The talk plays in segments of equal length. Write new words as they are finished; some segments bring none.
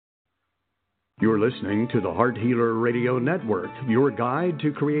You're listening to the Heart Healer Radio Network, your guide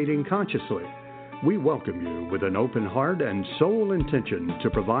to creating consciously. We welcome you with an open heart and soul intention to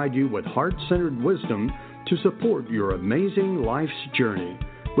provide you with heart-centered wisdom to support your amazing life's journey,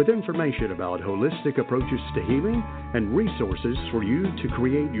 with information about holistic approaches to healing and resources for you to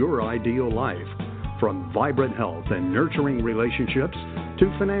create your ideal life. From vibrant health and nurturing relationships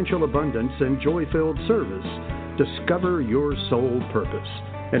to financial abundance and joy-filled service, discover your soul purpose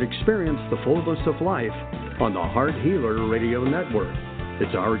and experience the fullness of life on the Heart Healer Radio Network.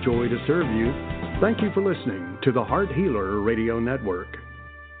 It's our joy to serve you. Thank you for listening to the Heart Healer Radio Network.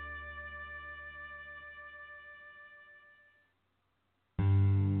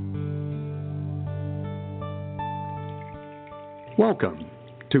 Welcome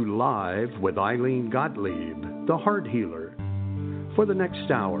to Live with Ilene Gottlieb, the Heart Healer. For the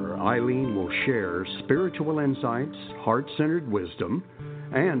next hour, Ilene will share spiritual insights, heart-centered wisdom,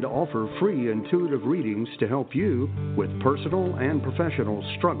 and offer free intuitive readings to help you with personal and professional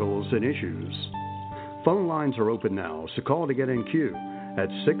struggles and issues. Phone lines are open now, so call to get in queue at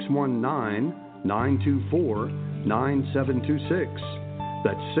 619-924-9726.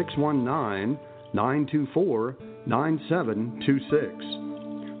 That's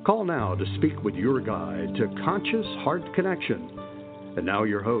 619-924-9726. Call now to speak with your guide to Conscious Heart Connection. And now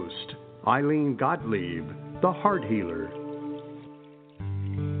your host, Ilene Gottlieb, the Heart Healer.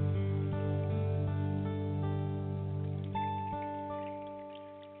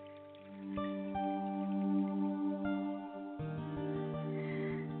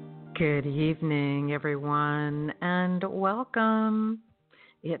 Good evening, everyone, and welcome.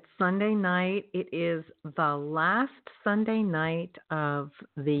 It's Sunday night. It is the last Sunday night of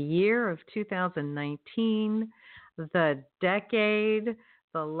the year of 2019, the decade,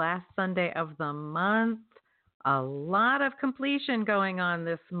 the last Sunday of the month. A lot of completion going on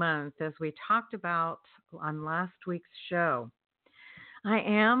this month, as we talked about on last week's show. I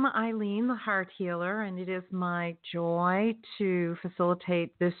am Ilene, the Heart Healer, and it is my joy to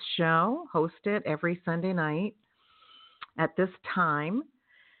facilitate this show, host it every Sunday night at this time.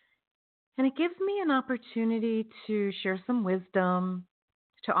 And it gives me an opportunity to share some wisdom,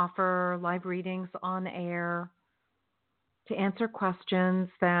 to offer live readings on air, to answer questions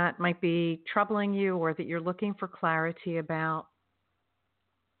that might be troubling you or that you're looking for clarity about,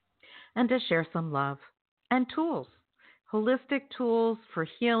 and to share some love and tools. Holistic tools for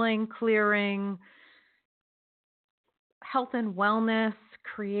healing, clearing, health and wellness,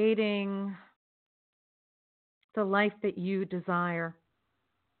 creating the life that you desire,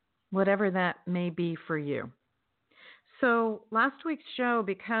 whatever that may be for you. So last week's show,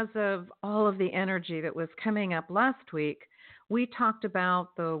 because of all of the energy that was coming up last week, we talked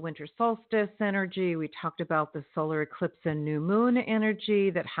about the winter solstice energy. We talked about the solar eclipse and new moon energy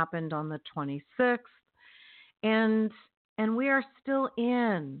that happened on the 26th. And we are still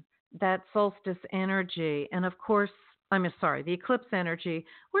in that solstice energy. And of course, the eclipse energy,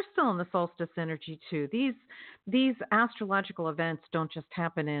 we're still in the solstice energy too. These astrological events don't just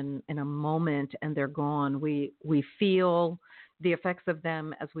happen in a moment and they're gone. We feel the effects of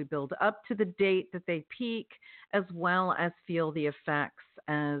them as we build up to the date that they peak, as well as feel the effects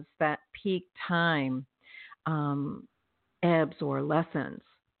as that peak time ebbs or lessens.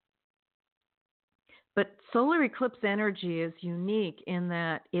 But solar eclipse energy is unique in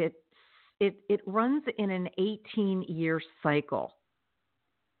that it runs in an 18-year cycle.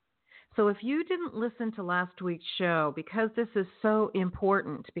 So if you didn't listen to last week's show, because this is so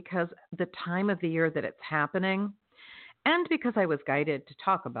important, because the time of the year that it's happening, and because I was guided to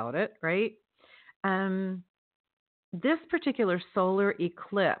talk about it, right? This particular solar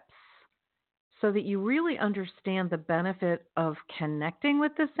eclipse, so that you really understand the benefit of connecting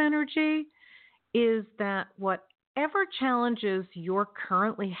with this energy, is that whatever challenges you're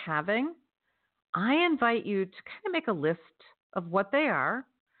currently having, I invite you to kind of make a list of what they are,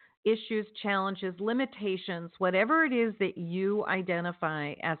 issues, challenges, limitations, whatever it is that you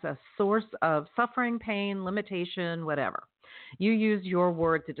identify as a source of suffering, pain, limitation, whatever. You use your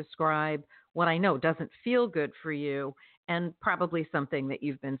word to describe what I know doesn't feel good for you and probably something that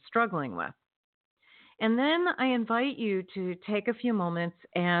you've been struggling with. And then I invite you to take a few moments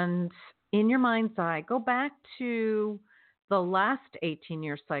and in your mind's eye, go back to the last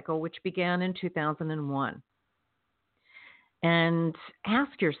 18-year cycle, which began in 2001. And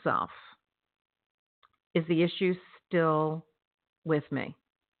ask yourself, is the issue still with me?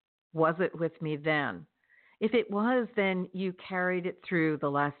 Was it with me then? If it was, then you carried it through the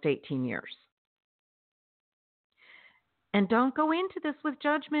last 18 years. And don't go into this with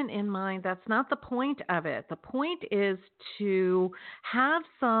judgment in mind. That's not the point of it. The point is to have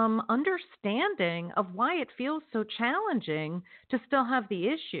some understanding of why it feels so challenging to still have the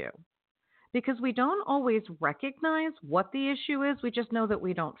issue. Because we don't always recognize what the issue is. We just know that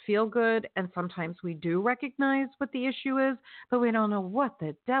we don't feel good. And sometimes we do recognize what the issue is, but we don't know what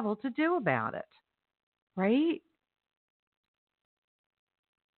the devil to do about it. Right?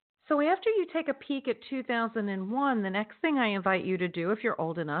 So after you take a peek at 2001, the next thing I invite you to do, if you're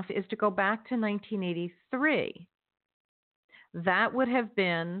old enough, is to go back to 1983. That would have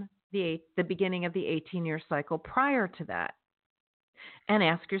been the beginning of the 18-year cycle prior to that. And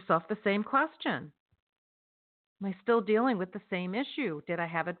ask yourself the same question. Am I still dealing with the same issue? Did I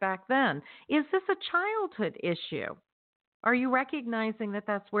have it back then? Is this a childhood issue? Are you recognizing that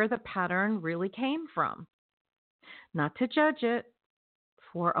that's where the pattern really came from? Not to judge it,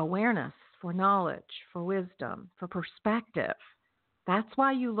 for awareness, for knowledge, for wisdom, for perspective. That's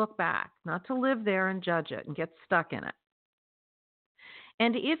why you look back, not to live there and judge it and get stuck in it.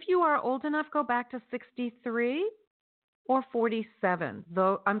 And if you are old enough, go back to 63 or 47,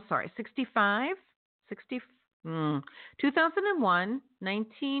 65, 2001,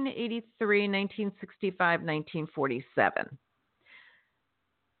 1983, 1965, 1947.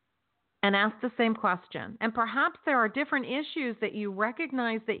 And ask the same question. And perhaps there are different issues that you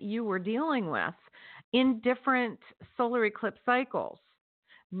recognize that you were dealing with in different solar eclipse cycles.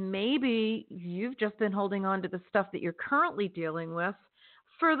 Maybe you've just been holding on to the stuff that you're currently dealing with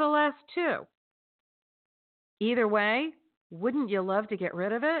for the last two. Either way, wouldn't you love to get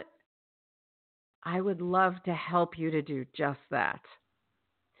rid of it? I would love to help you to do just that.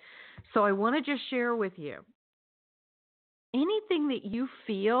 So I want to just share with you, anything that you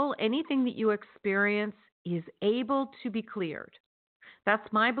feel, anything that you experience is able to be cleared. That's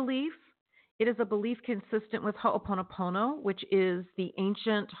my belief. It is a belief consistent with Ho'oponopono, which is the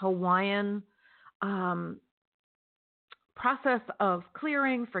ancient Hawaiian process of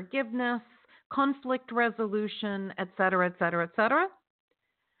clearing, forgiveness, conflict resolution, et cetera, et cetera, et cetera.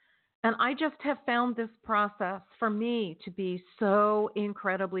 And I just have found this process for me to be so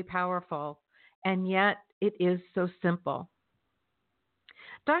incredibly powerful, and yet it is so simple.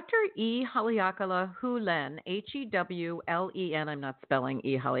 Dr. E. Haleakala Hulen, Hewlen, I'm not spelling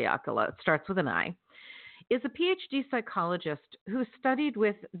E. Haleakala, it starts with an I, is a PhD psychologist who studied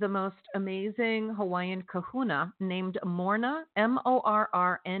with the most amazing Hawaiian kahuna named Morna,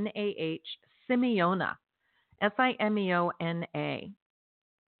 Morrnah, Simeona, Simeona.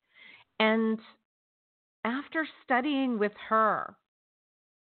 And after studying with her,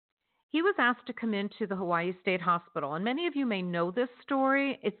 he was asked to come into the Hawaii State Hospital. And many of you may know this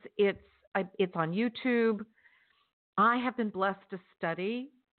story. It's on YouTube. I have been blessed to study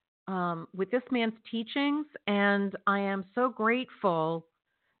with this man's teachings, and I am so grateful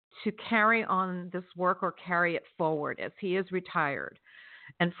to carry on this work or carry it forward as he is retired.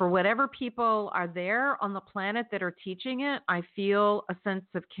 And for whatever people are there on the planet that are teaching it, I feel a sense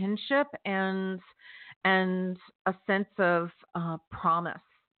of kinship and a sense of promise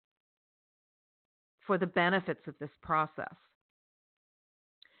for the benefits of this process.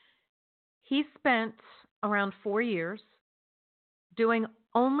 He spent around 4 years doing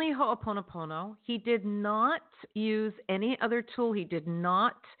only Ho'oponopono. He did not use any other tool. He did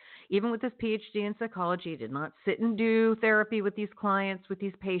not, even with his PhD in psychology, he did not sit and do therapy with these clients, with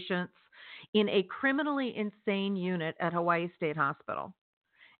these patients in a criminally insane unit at Hawaii State Hospital.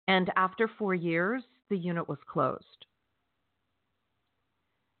 And after 4 years, the unit was closed.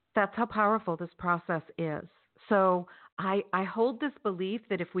 That's how powerful this process is. So I hold this belief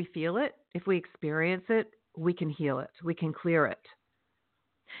that if we feel it, if we experience it, we can heal it, we can clear it.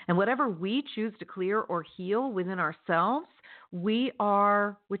 And whatever we choose to clear or heal within ourselves,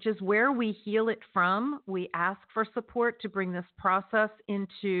 which is where we heal it from, we ask for support to bring this process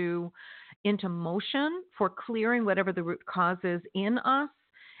into motion for clearing whatever the root cause is in us.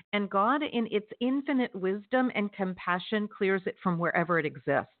 And God, in its infinite wisdom and compassion, clears it from wherever it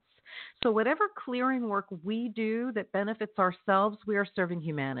exists. So whatever clearing work we do that benefits ourselves, we are serving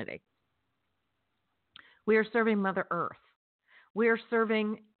humanity. We are serving Mother Earth. We are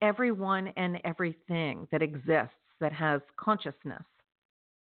serving everyone and everything that exists, that has consciousness.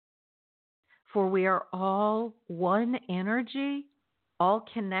 For we are all one energy, all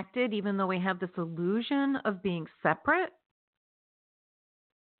connected, even though we have this illusion of being separate.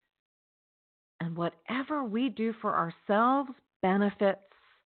 And whatever we do for ourselves benefits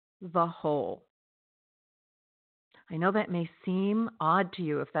the whole. I know that may seem odd to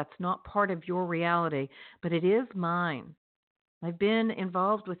you if that's not part of your reality, but it is mine. I've been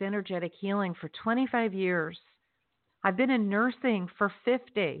involved with energetic healing for 25 years, I've been in nursing for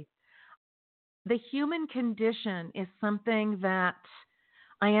 50. The human condition is something that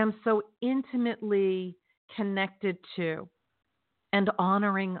I am so intimately connected to and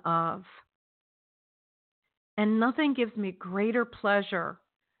honoring of. And nothing gives me greater pleasure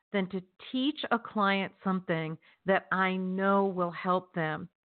than to teach a client something that I know will help them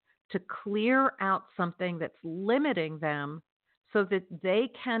to clear out something that's limiting them so that they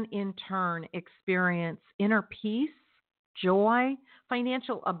can in turn experience inner peace, joy,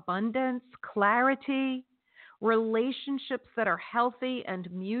 financial abundance, clarity, relationships that are healthy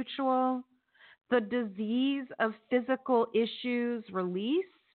and mutual, the disease of physical issues released,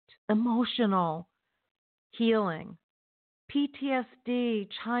 emotional healing, PTSD,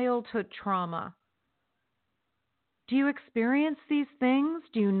 childhood trauma. Do you experience these things?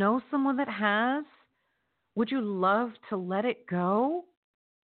 Do you know someone that has? Would you love to let it go?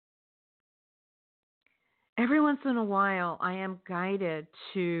 Every once in a while, I am guided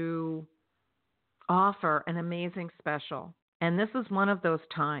to offer an amazing special, and this is one of those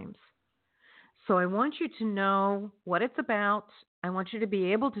times. So I want you to know what it's about. I want you to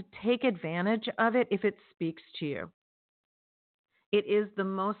be able to take advantage of it if it speaks to you. It is the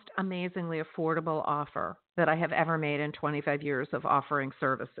most amazingly affordable offer that I have ever made in 25 years of offering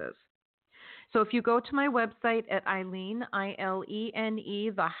services. So if you go to my website at Ilene,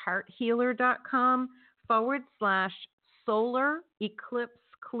 ILENE, thehearthealer.com/solar eclipse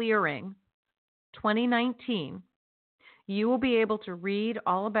clearing 2019, you will be able to read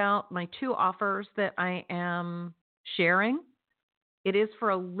all about my two offers that I am sharing. It is for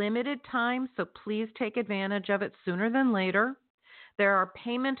a limited time, so please take advantage of it sooner than later. There are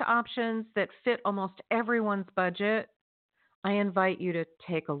payment options that fit almost everyone's budget. I invite you to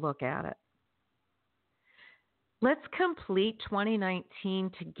take a look at it. Let's complete 2019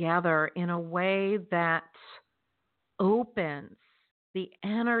 together in a way that opens the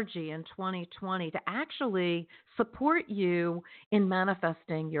energy in 2020 to actually support you in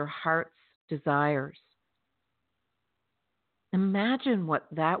manifesting your heart's desires. Imagine what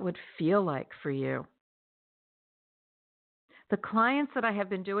that would feel like for you. The clients that I have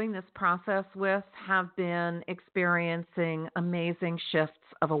been doing this process with have been experiencing amazing shifts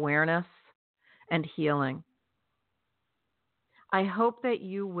of awareness and healing. I hope that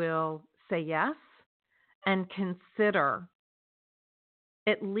you will say yes and consider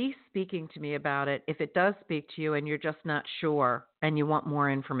at least speaking to me about it if it does speak to you and you're just not sure and you want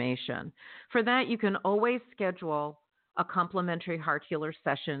more information. For that, you can always schedule a complimentary heart healer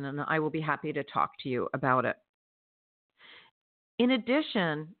session, and I will be happy to talk to you about it. In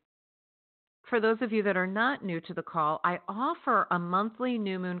addition, for those of you that are not new to the call, I offer a monthly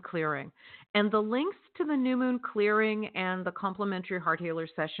new moon clearing. And the links to the new moon clearing and the complimentary heart healer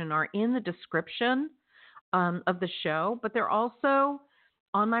session are in the description of the show, but they're also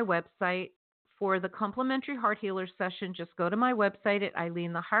on my website. For the complimentary heart healer session, just go to my website at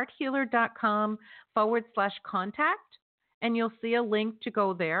ilenethehearthealer.com/contact, and you'll see a link to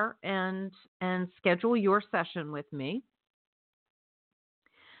go there and schedule your session with me.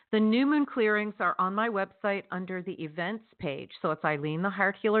 The new moon clearings are on my website under the events page. So it's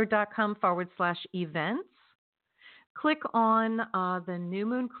ilenethehearthealer.com/events. Click on the new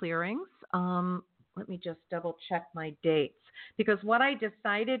moon clearings. Let me just double check my dates, because what I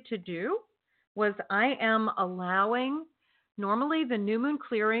decided to do was I am allowing, normally the new moon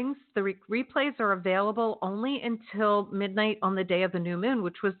clearings, the replays are available only until midnight on the day of the new moon,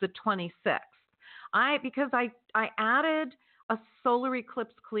 which was the 26th. Because I added a solar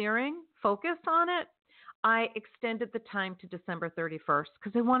eclipse clearing focus on it, I extended the time to December 31st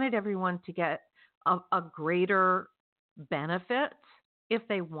because I wanted everyone to get a greater benefit if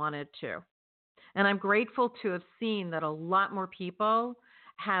they wanted to. And I'm grateful to have seen that a lot more people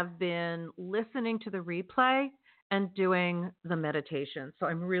have been listening to the replay and doing the meditation. So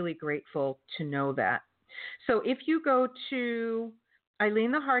I'm really grateful to know that. So if you go to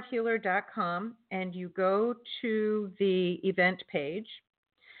ilenethehearthealer.com and you go to the event page,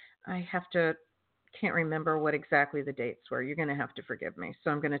 can't remember what exactly the dates were. You're going to have to forgive me.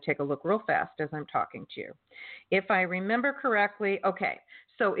 So I'm going to take a look real fast as I'm talking to you. If I remember correctly, okay,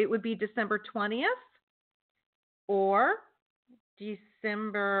 so it would be December 20th or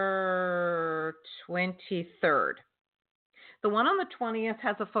December 23rd. The one on the 20th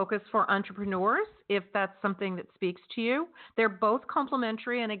has a focus for entrepreneurs, if that's something that speaks to you. They're both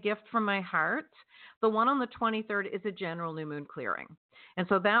complimentary and a gift from my heart. The one on the 23rd is a general new moon clearing. And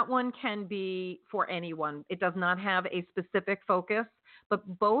so that one can be for anyone. It does not have a specific focus,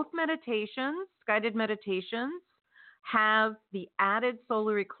 but both meditations, guided meditations, have the added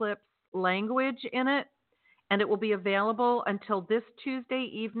solar eclipse language in it. and it will be available until this Tuesday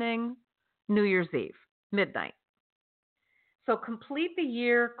evening, New Year's Eve, midnight. So complete the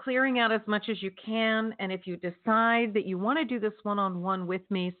year clearing out as much as you can. And if you decide that you want to do this one-on-one with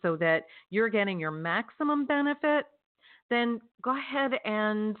me so that you're getting your maximum benefit, then go ahead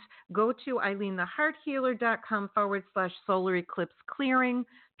and go to IleneTheHeartHealer.com/solar eclipse clearing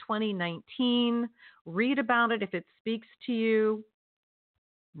 2019. Read about it. If it speaks to you,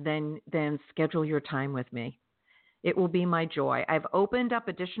 then schedule your time with me. It will be my joy. I've opened up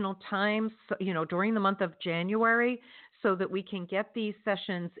additional times, during the month of January so that we can get these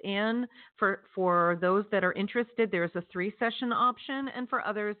sessions in. For those that are interested, there's a 3-session option, and for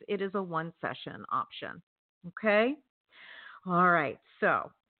others, it is a 1-session option. Okay? All right.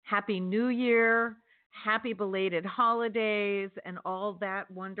 So, Happy New Year, happy belated holidays, and all that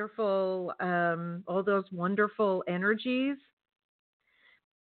wonderful, all those wonderful energies.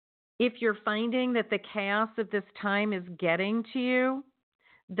 If you're finding that the chaos of this time is getting to you,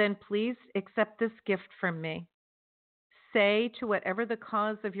 then please accept this gift from me. Say to whatever the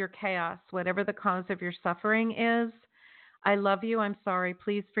cause of your chaos, whatever the cause of your suffering is, I love you, I'm sorry,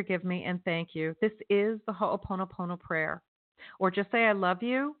 please forgive me, and thank you. This is the Ho'oponopono prayer. Or just say I love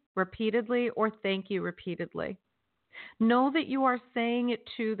you repeatedly or thank you repeatedly. Know that you are saying it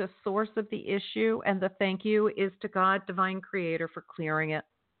to the source of the issue, and the thank you is to God, Divine Creator, for clearing it.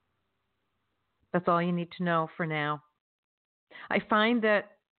 That's all you need to know for now. I find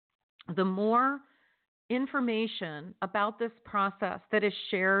that the more information about this process that is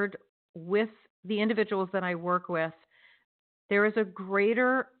shared with the individuals that I work with, there is a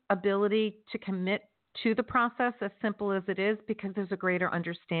greater ability to commit to the process, as simple as it is, because there's a greater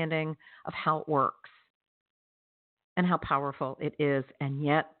understanding of how it works and how powerful it is. And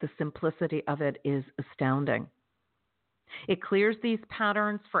yet the simplicity of it is astounding. It clears these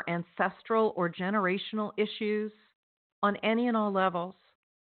patterns for ancestral or generational issues on any and all levels.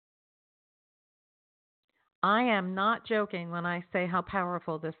 I am not joking when I say how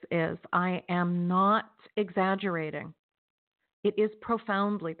powerful this is. I am not exaggerating. It is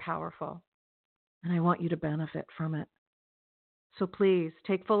profoundly powerful, and I want you to benefit from it. So please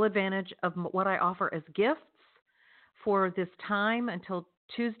take full advantage of what I offer as gifts for this time until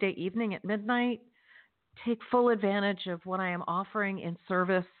Tuesday evening at midnight. Take full advantage of what I am offering in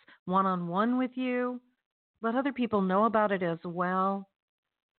service one-on-one with you. Let other people know about it as well.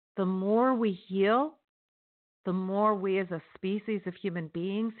 The more we heal, the more we as a species of human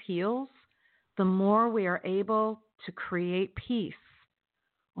beings heals, the more we are able to create peace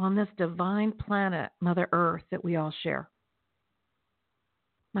on this divine planet, Mother Earth, that we all share.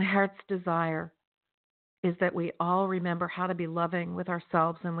 My heart's desire is that we all remember how to be loving with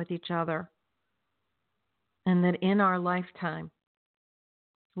ourselves and with each other, and that in our lifetime,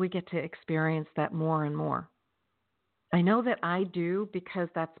 we get to experience that more and more. I know that I do, because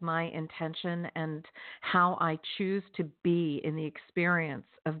that's my intention and how I choose to be in the experience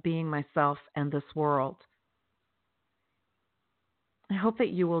of being myself and this world. I hope that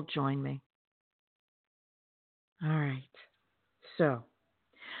you will join me. All right. So,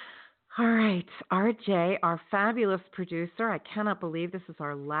 all right, RJ, our fabulous producer, I cannot believe this is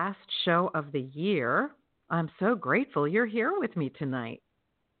our last show of the year. I'm so grateful you're here with me tonight.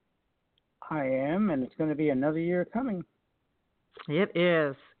 I am, and it's going to be another year coming. It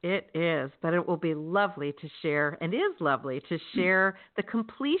is, but it will be lovely to share, and is lovely to share the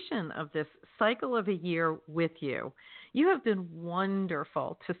completion of this cycle of a year with you. You have been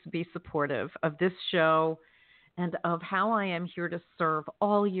wonderful to be supportive of this show and of how I am here to serve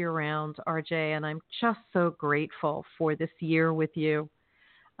all year round, RJ, and I'm just so grateful for this year with you.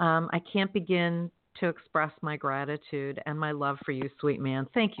 I can't begin to express my gratitude and my love for you, sweet man.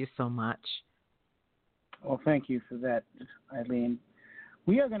 Thank you so much. Well, thank you for that, Ilene.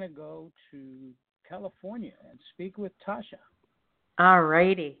 We are going to go to California and speak with Tasha. All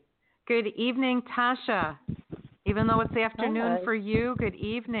righty. Good evening, Tasha. Even though it's the afternoon for you, good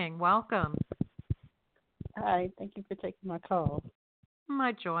evening. Welcome. Hi. Thank you for taking my call.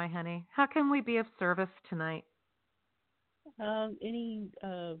 My joy, honey. How can we be of service tonight? Any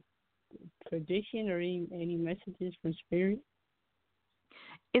tradition or any messages from Spirit?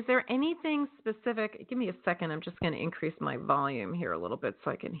 Is there anything specific? Give me a second. I'm just going to increase my volume here a little bit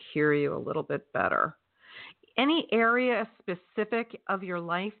so I can hear you a little bit better. Any area specific of your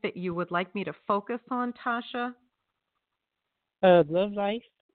life that you would like me to focus on, Tasha? Love life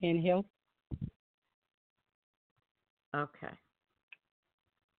and health. Okay.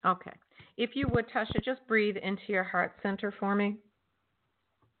 If you would, Tasha, just breathe into your heart center for me.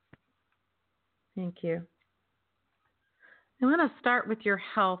 Thank you. I want to start with your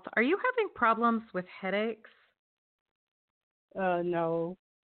health. Are you having problems with headaches? No.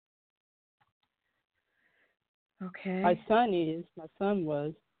 Okay. My son is. My son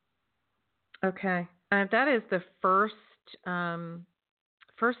was. Okay. That is the first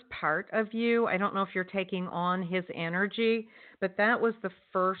part of you. I don't know if you're taking on his energy, but that was the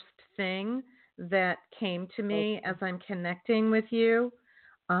first thing that came to me Okay. as I'm connecting with you.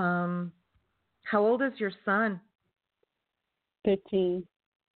 How old is your son? 15.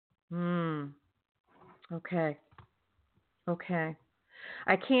 Okay. Okay.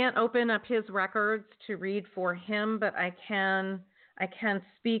 I can't open up his records to read for him, but I can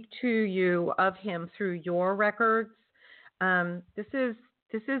speak to you of him through your records. This is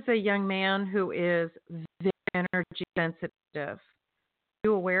a young man who is very energy sensitive. Are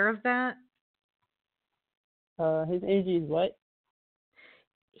you aware of that? His energy is what?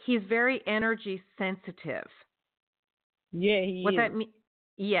 He's very energy sensitive. Yeah, he What is. that means?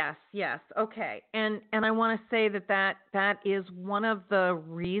 Yes, yes. Okay. And I want to say that is one of the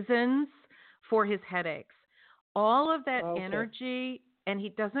reasons for his headaches. All of that Okay. energy, and he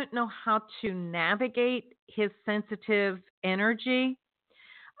doesn't know how to navigate his sensitive energy.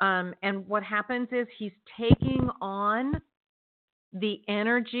 And what happens is he's taking on the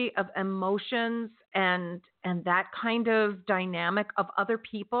energy of emotions and that kind of dynamic of other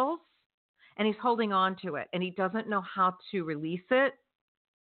people's, and he's holding on to it, and he doesn't know how to release it.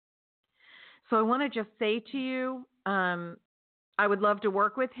 So I want to just say to you, I would love to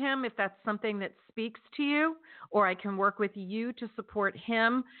work with him if that's something that speaks to you, or I can work with you to support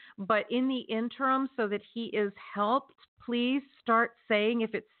him. But in the interim, so that he is helped, please start saying,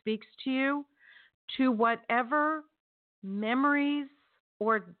 if it speaks to you, to whatever memories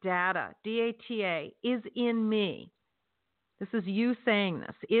or data, DATA, is in me. This is you saying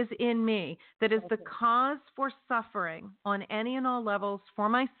this, is in me, that is the cause for suffering on any and all levels for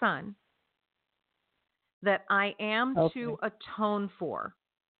my son, that I am to atone for.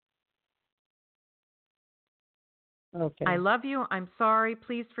 Okay. I love you. I'm sorry.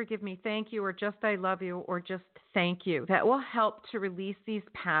 Please forgive me. Thank you. Or just I love you. Or just thank you. That will help to release these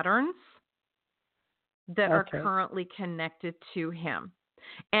patterns that are currently connected to him.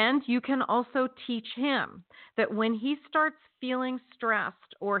 And you can also teach him that when he starts feeling stressed,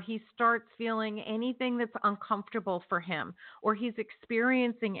 or he starts feeling anything that's uncomfortable for him, or he's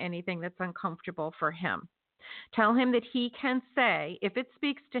experiencing anything that's uncomfortable for him, tell him that he can say, if it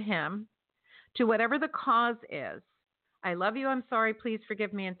speaks to him, to whatever the cause is, I love you, I'm sorry, please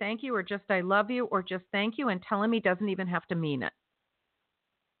forgive me, and thank you, or just I love you, or just thank you, and tell him he doesn't even have to mean it.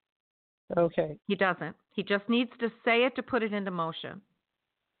 Okay. He doesn't. He just needs to say it to put it into motion.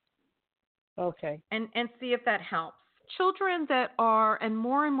 Okay. And see if that helps. Children that are, and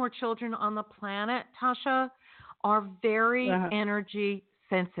more children on the planet, Tasha, are very energy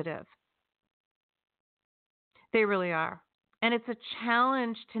sensitive. They really are. And it's a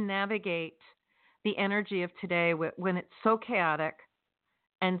challenge to navigate the energy of today when it's so chaotic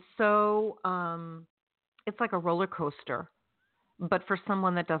and so, it's like a roller coaster, but for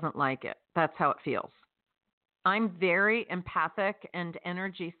someone that doesn't like it. That's how it feels. I'm very empathic and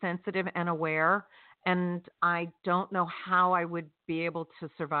energy sensitive and aware, and I don't know how I would be able to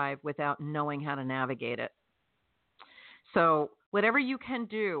survive without knowing how to navigate it. So whatever you can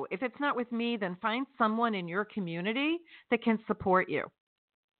do, if it's not with me, then find someone in your community that can support you,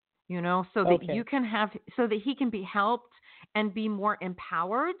 so that you can so that he can be helped and be more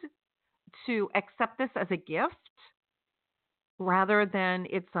empowered to accept this as a gift, rather than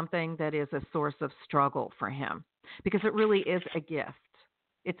it's something that is a source of struggle for him, because it really is a gift.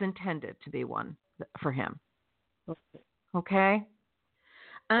 It's intended to be one for him. Okay?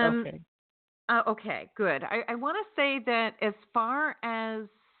 Okay, good. I want to say that as far as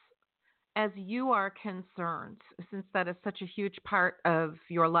you are concerned, since that is such a huge part of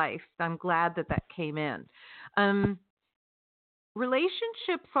your life, I'm glad that came in.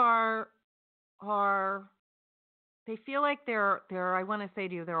 Relationships are they feel like they're I want to say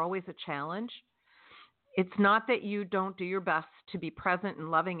to you, they're always a challenge. It's not that you don't do your best to be present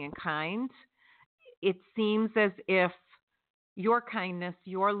and loving and kind. It seems as if your kindness,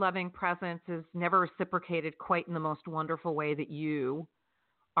 your loving presence is never reciprocated quite in the most wonderful way that you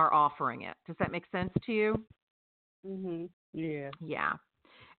are offering it. Does that make sense to you? Mhm. Yeah. Yeah.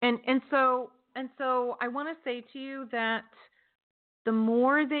 And so I want to say to you that the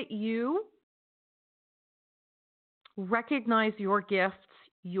more that you recognize your gifts,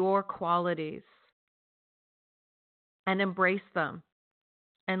 your qualities, and embrace them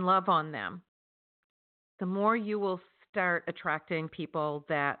and love on them, the more you will start attracting people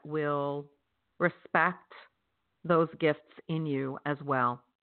that will respect those gifts in you as well.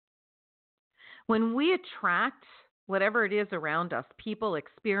 When we attract whatever it is around us, people,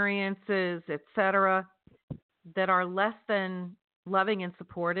 experiences, etc., that are less than loving and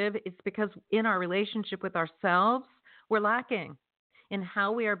supportive, it's because in our relationship with ourselves, we're lacking in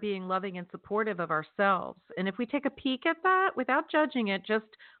how we are being loving and supportive of ourselves. And if we take a peek at that without judging it, just,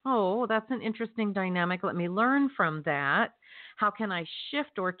 oh, that's an interesting dynamic. Let me learn from that. How can I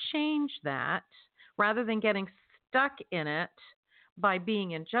shift or change that rather than getting stuck in it by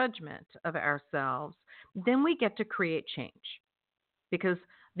being in judgment of ourselves? Then we get to create change, because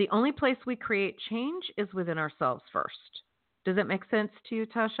the only place we create change is within ourselves first. Does that make sense to you,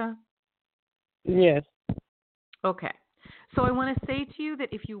 Tasha? Yes. Okay. So I want to say to you that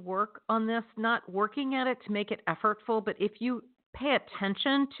if you work on this, not working at it to make it effortful, but if you pay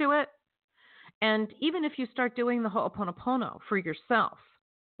attention to it, and even if you start doing the Ho'oponopono for yourself,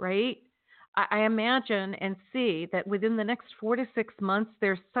 right? I imagine and see that within the next 4 to 6 months,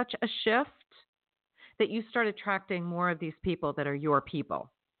 there's such a shift that you start attracting more of these people that are your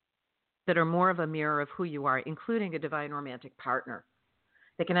people, that are more of a mirror of who you are, including a divine romantic partner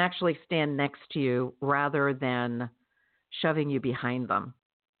that can actually stand next to you rather than shoving you behind them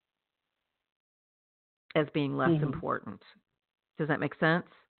as being less important. Does that make sense?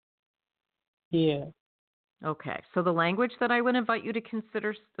 Yeah. Okay. So the language that I would invite you to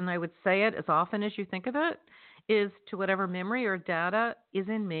consider, and I would say it as often as you think of it, is to whatever memory or data is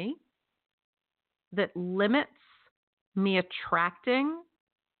in me that limits me attracting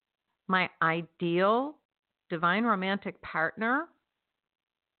my ideal divine romantic partner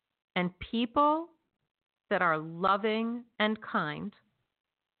and people that are loving and kind,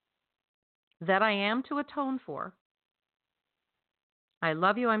 that I am to atone for. I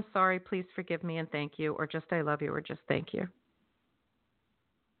love you, I'm sorry, please forgive me, and thank you, or just I love you, or just thank you.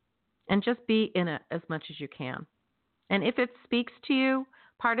 And just be in it as much as you can. And if it speaks to you,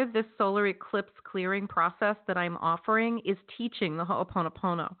 part of this solar eclipse clearing process that I'm offering is teaching the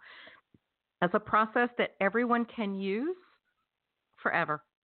Ho'oponopono as a process that everyone can use forever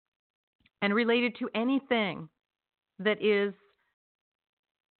and related to anything that is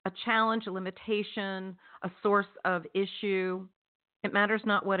a challenge, a limitation, a source of issue. It matters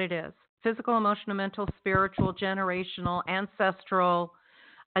not what it is. Physical, emotional, mental, spiritual, generational, ancestral,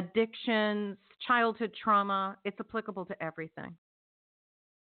 addictions, childhood trauma. It's applicable to everything.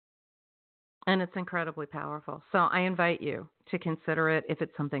 And it's incredibly powerful. So I invite you to consider it if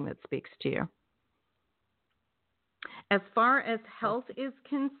it's something that speaks to you. As far as health is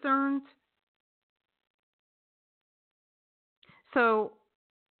concerned, so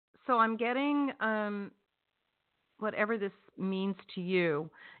I'm getting, whatever this means to you,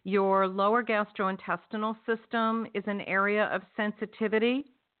 your lower gastrointestinal system is an area of sensitivity.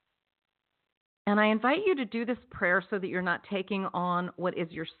 And I invite you to do this prayer so that you're not taking on what is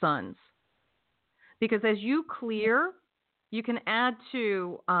your son's. Because as you clear, you can add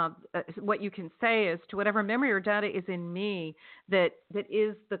to what you can say is to whatever memory or data is in me that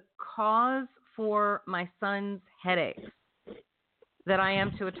is the cause for my son's headaches that I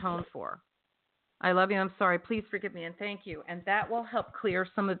am to atone for. I love you. I'm sorry. Please forgive me and thank you. And that will help clear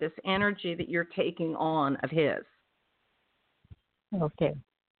some of this energy that you're taking on of his. Okay.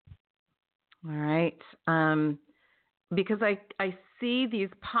 All right. Because I see these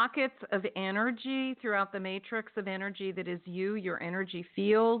pockets of energy throughout the matrix of energy that is you, your energy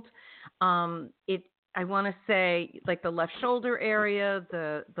field. I want to say like the left shoulder area,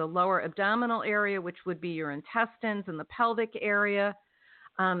 the lower abdominal area, which would be your intestines, and the pelvic area.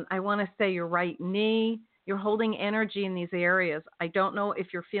 I want to say your right knee. You're holding energy in these areas. I don't know if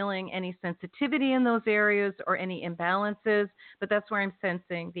you're feeling any sensitivity in those areas or any imbalances, but that's where I'm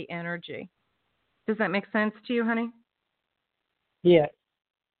sensing the energy. Does that make sense to you, honey? Yeah.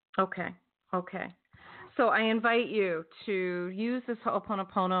 Okay. So I invite you to use this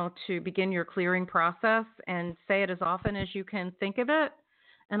Ho'oponopono to begin your clearing process and say it as often as you can think of it.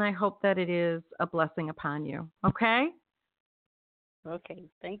 And I hope that it is a blessing upon you. Okay? Okay.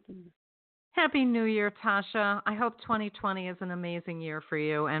 Thank you. Happy New Year, Tasha. I hope 2020 is an amazing year for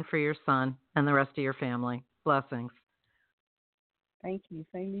you and for your son and the rest of your family. Blessings. Thank you.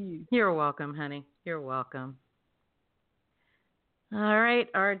 Same to you. You're welcome, honey. You're welcome. All right,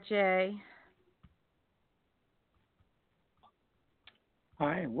 RJ.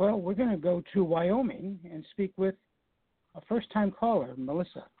 Hi. Well, we're going to go to Wyoming and speak with a first-time caller,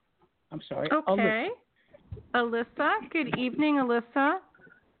 Melissa. I'm sorry. Okay. Alyssa. Good evening, Alyssa.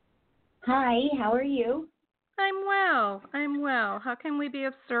 Hi, how are you? I'm well. How can we be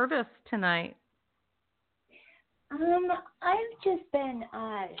of service tonight? I've just been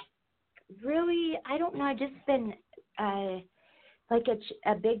really, I don't know, I've just been like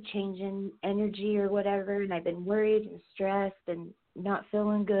a big change in energy or whatever, and I've been worried and stressed and not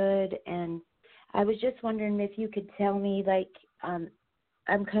feeling good. And I was just wondering if you could tell me, like,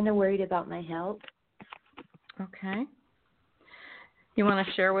 I'm kind of worried about my health. Okay. You want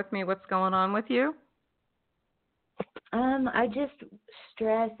to share with me what's going on with you? I just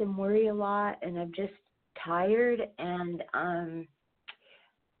stress and worry a lot, and I'm just tired, and I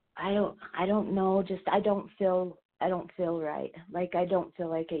don't know, just I don't feel right. Like I don't feel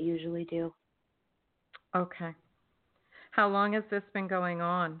like I usually do. Okay. How long has this been going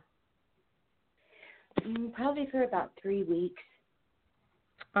on? Probably for about 3 weeks.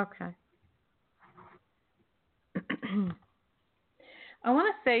 Okay. I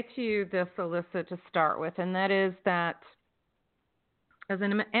want to say to you this, Alyssa, to start with, and that is that as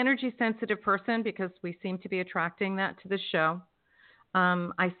an energy sensitive person, because we seem to be attracting that to the show,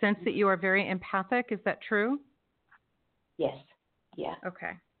 I sense that you are very empathic. Is that true? Yes. Yeah.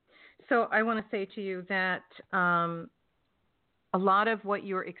 Okay. So I want to say to you that a lot of what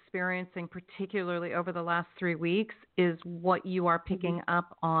you're experiencing, particularly over the last 3 weeks, is what you are picking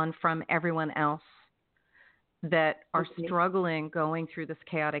up on from everyone else that are struggling going through this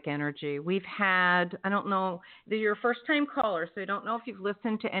chaotic energy. We've had, I don't know, you're your first time caller, so I don't know if you've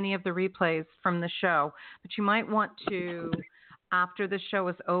listened to any of the replays from the show, but you might want to, after the show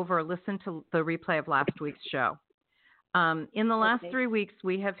is over, listen to the replay of last week's show. In the last 3 weeks,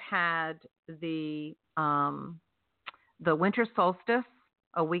 we have had the winter solstice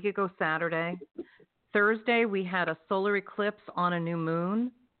a week ago Saturday. Thursday, we had a solar eclipse on a new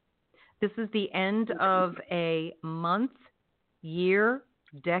moon. This is the end of a month, year,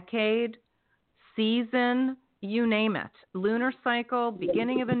 decade, season, you name it. Lunar cycle,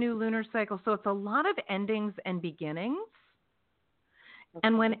 beginning of a new lunar cycle. So it's a lot of endings and beginnings.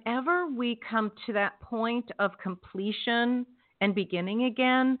 And whenever we come to that point of completion and beginning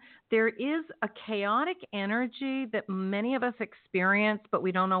again, there is a chaotic energy that many of us experience, but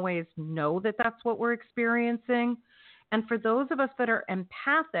we don't always know that that's what we're experiencing. And for those of us that are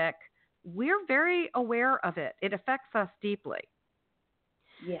empathic, we're very aware of it. It affects us deeply.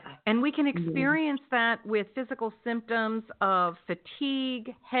 Yeah. And we can experience that with physical symptoms of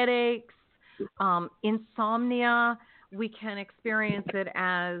fatigue, headaches, insomnia. We can experience it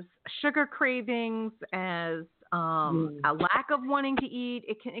as sugar cravings, as a lack of wanting to eat.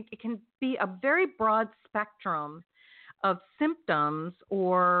 It can be a very broad spectrum of symptoms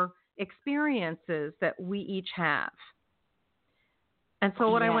or experiences that we each have. And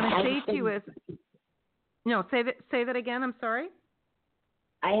so what I want to say to you is, say that again. I'm sorry.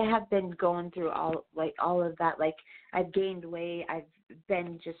 I have been going through all of that. Like, I've gained weight. I've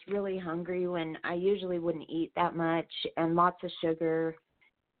been just really hungry when I usually wouldn't eat that much, and lots of sugar.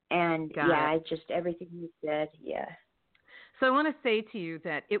 And everything you said. Yeah. So I want to say to you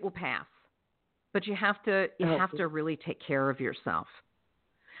that it will pass, but you have to really take care of yourself.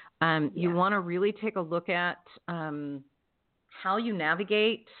 You want to really take a look at how you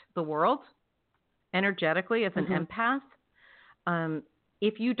navigate the world energetically as an empath.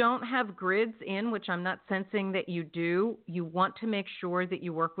 If you don't have grids in, which I'm not sensing that you do, you want to make sure that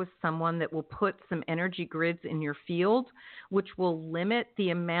you work with someone that will put some energy grids in your field, which will limit the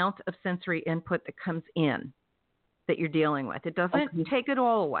amount of sensory input that comes in that you're dealing with. It doesn't take it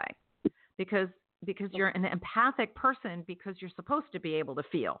all away because you're an empathic person, because you're supposed to be able to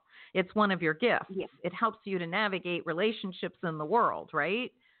feel. It's one of your gifts. Yes. It helps you to navigate relationships in the world,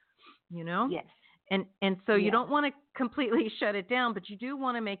 right? You know? Yes. And so you don't want to completely shut it down, but you do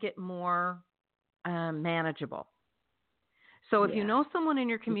want to make it more manageable. So if you know someone in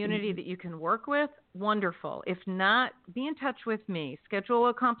your community that you can work with, wonderful. If not, be in touch with me. Schedule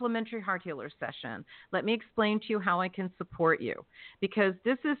a complimentary heart healer session. Let me explain to you how I can support you, because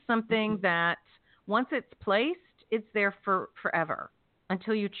this is something that once it's placed, it's there for forever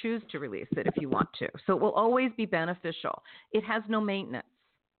until you choose to release it if you want to. So it will always be beneficial. It has no maintenance.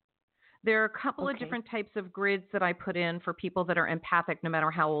 There are a couple of different types of grids that I put in for people that are empathic no matter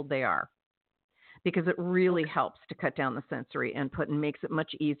how old they are, because it really helps to cut down the sensory input and makes it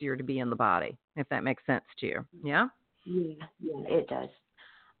much easier to be in the body, if that makes sense to you. Yeah? Yeah, it does.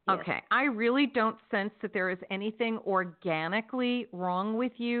 Yes. Okay. I really don't sense that there is anything organically wrong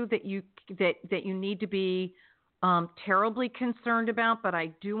with you that you need to be terribly concerned about, but I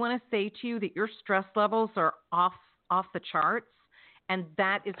do want to say to you that your stress levels are off the charts. And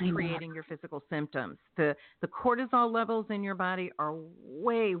that is creating your physical symptoms. The cortisol levels in your body are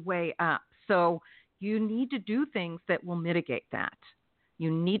way, way up. So you need to do things that will mitigate that.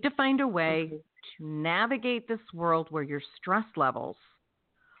 You need to find a way to navigate this world where your stress levels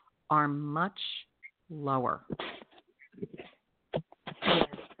are much lower. Yes,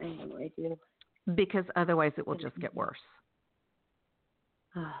 I know I do. because otherwise it will just get worse.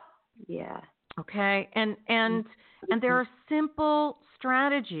 Oh, yeah. Okay, and there are simple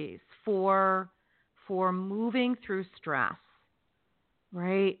strategies for moving through stress,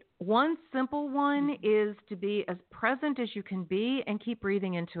 right? One simple one is to be as present as you can be and keep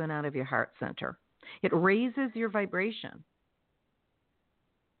breathing into and out of your heart center. It raises your vibration,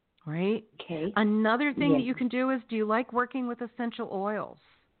 right? Okay. Another thing that you can do is, do you like working with essential oils?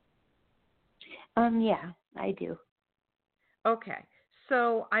 Yeah, I do. Okay.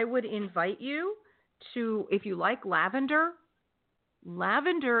 So I would invite you to, if you like lavender,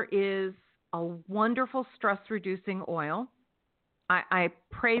 lavender is a wonderful stress-reducing oil. I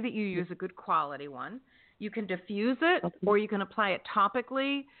pray that you use a good quality one. You can diffuse it, or you can apply it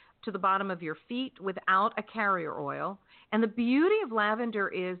topically to the bottom of your feet without a carrier oil. And the beauty of lavender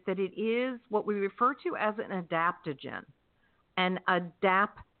is that it is what we refer to as an adaptogen, an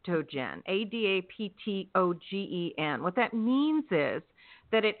adaptogen, ADAPTOGEN. What that means is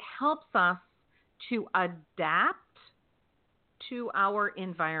that it helps us to adapt to our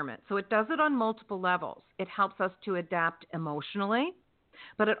environment. So it does it on multiple levels. It helps us to adapt emotionally,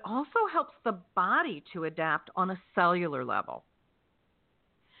 but it also helps the body to adapt on a cellular level.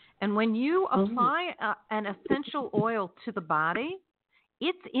 And when you apply an essential oil to the body,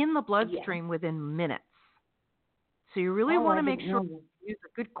 it's in the bloodstream within minutes. So you really want to make sure you use a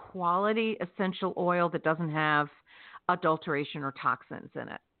good quality essential oil that doesn't have adulteration or toxins in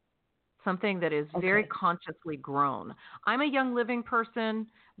it. Something that is very consciously grown. I'm a Young Living person,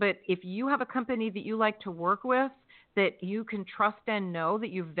 but if you have a company that you like to work with that you can trust and know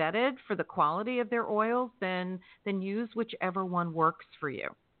that you've vetted for the quality of their oils, then use whichever one works for you.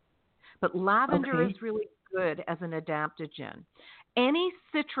 But lavender is really good as an adaptogen. Any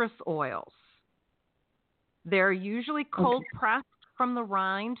citrus oils, they're usually cold pressed from the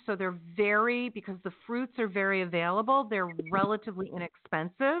rind, so they're because the fruits are very available, they're relatively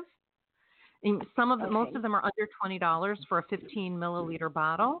inexpensive. And most of them are under $20 for a 15 milliliter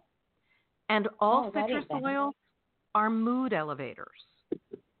bottle. And all citrus oils are mood elevators.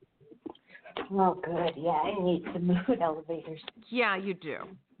 Oh, good. Yeah, I need some mood elevators. Yeah, you do.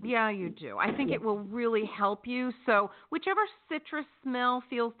 I think it will really help you. So whichever citrus smell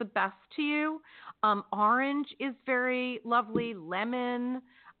feels the best to you. Orange is very lovely. Lemon.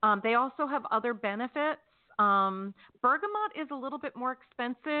 They also have other benefits. Bergamot is a little bit more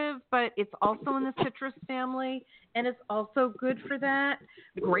expensive, but it's also in the citrus family, and it's also good for that.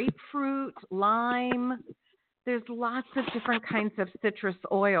 Grapefruit, lime. There's lots of different kinds of citrus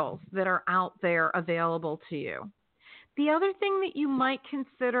oils that are out there available to you. The other thing that you might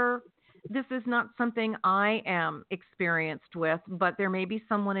consider, this is not something I am experienced with, but there may be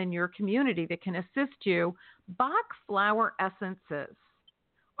someone in your community that can assist you. Bach flower essences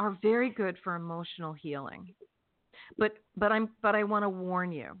are very good for emotional healing. But I want to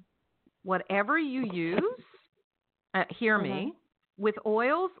warn you, whatever you use, hear me, with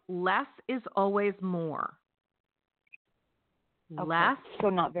oils, less is always more. Less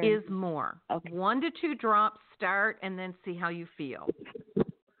is more. 1 to 2 drops, start, and then see how you feel.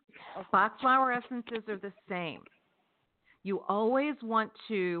 Bach flower essences are the same. You always want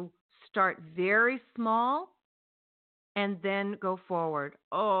to start very small and then go forward.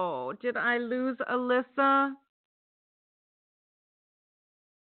 Oh, did I lose Alyssa?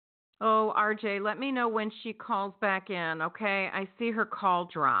 Oh, RJ, let me know when she calls back in, okay? I see her call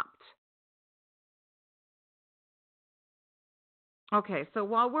dropped. Okay, so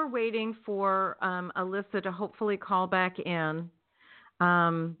while we're waiting for Alyssa to hopefully call back in,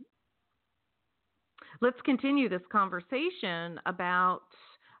 let's continue this conversation about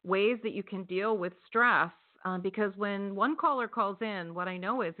ways that you can deal with stress. Because when one caller calls in, what I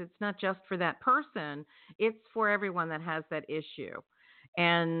know is it's not just for that person; it's for everyone that has that issue,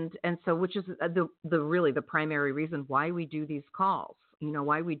 and so which is the really the primary reason why we do these calls.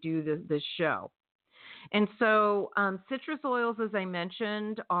 Why we do this show. And so citrus oils, as I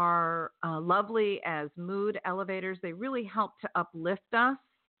mentioned, are lovely as mood elevators. They really help to uplift us.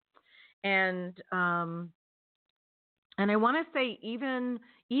 And I want to say even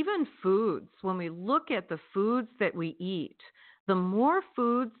foods, when we look at the foods that we eat, the more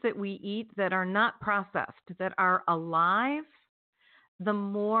foods that we eat that are not processed, that are alive, the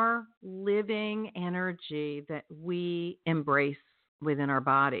more living energy that we embrace within our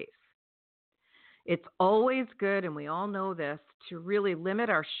bodies. It's always good, and we all know this, to really limit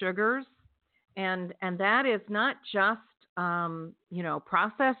our sugars, and that is not just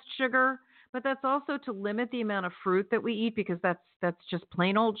processed sugar, but that's also to limit the amount of fruit that we eat, because that's just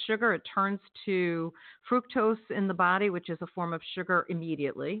plain old sugar. It turns to fructose in the body, which is a form of sugar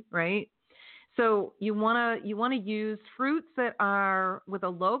immediately, right? So you want to use fruits that are with a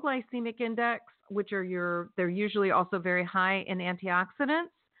low glycemic index, which are they're usually also very high in antioxidants.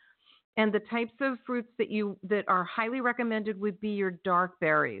 And the types of fruits that are highly recommended would be your dark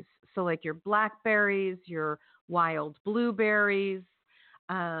berries. So like your blackberries, your wild blueberries.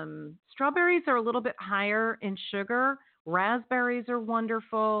 Strawberries are a little bit higher in sugar. Raspberries are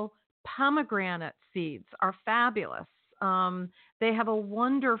wonderful. Pomegranate seeds are fabulous. They have a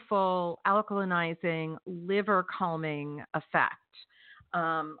wonderful alkalinizing, liver calming effect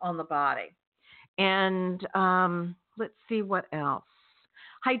on the body. And let's see what else.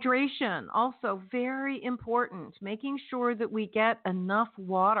 Hydration, also very important, making sure that we get enough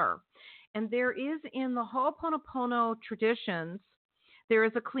water. And there is, in the Ho'oponopono traditions, there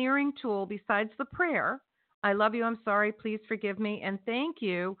is a clearing tool besides the prayer. I love you, I'm sorry, please forgive me, and thank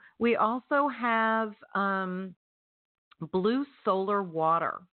you. We also have blue solar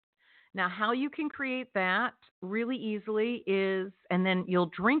water. Now, how you can create that really easily is, and then you'll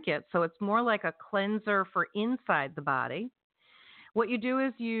drink it, so it's more like a cleanser for inside the body. What you do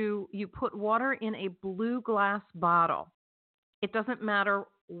is you put water in a blue glass bottle. It doesn't matter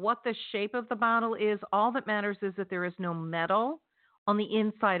what the shape of the bottle is. All that matters is that there is no metal on the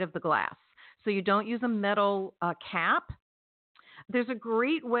inside of the glass. So you don't use a metal cap. There's a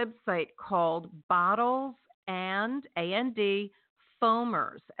great website called Bottles and A&D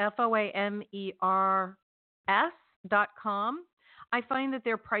Foamers, FOAMERS.com. I find that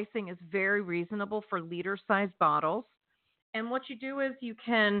their pricing is very reasonable for liter-sized bottles. And what you do is you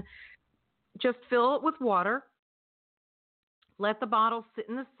can just fill it with water, let the bottle sit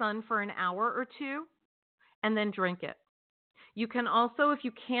in the sun for an hour or two, and then drink it. You can also, if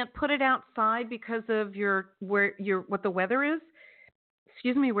you can't put it outside because of what the weather is,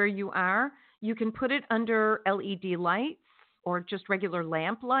 where you are, you can put it under LED lights or just regular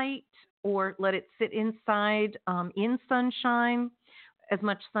lamp light, or let it sit inside in sunshine, as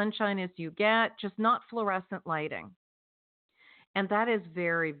much sunshine as you get, just not fluorescent lighting. And that is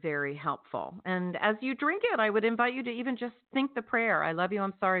very, very helpful. And as you drink it, I would invite you to even just think the prayer. I love you,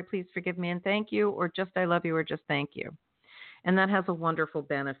 I'm sorry, please forgive me, and thank you, or just I love you, or just thank you. And that has a wonderful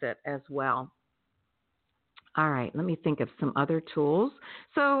benefit as well. All right, let me think of some other tools.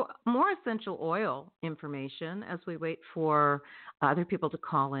 So more essential oil information as we wait for other people to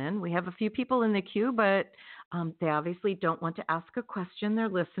call in. We have a few people in the queue, but they obviously don't want to ask a question. They're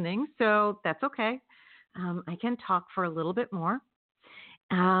listening, so that's okay. I can talk for a little bit more.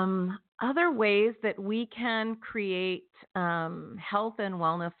 Other ways that we can create health and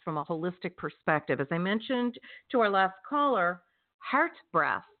wellness from a holistic perspective. As I mentioned to our last caller, heart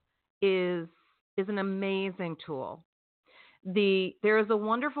breath is an amazing tool. There is a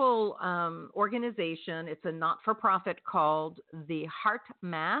wonderful organization. It's a not-for-profit called the Heart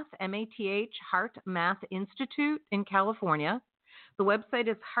Math, M-A-T-H, Heart Math Institute in California. The website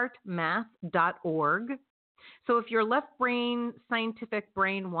is heartmath.org. So if your left brain, scientific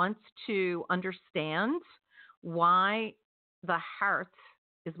brain, wants to understand why the heart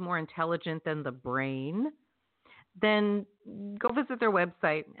is more intelligent than the brain, then go visit their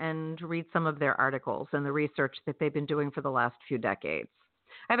website and read some of their articles and the research that they've been doing for the last few decades.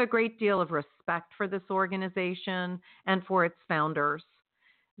 I have a great deal of respect for this organization and for its founders.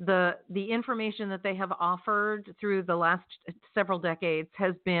 The information that they have offered through the last several decades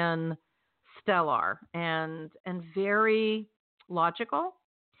has been stellar and very logical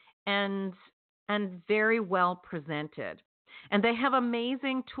and very well presented. And they have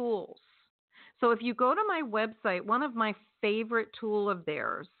amazing tools. So if you go to my website, one of my favorite tool of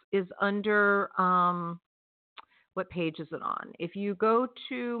theirs is under, what page is it on? If you go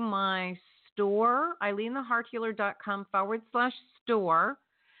to my store, IleneTheHeartHealer.com/store,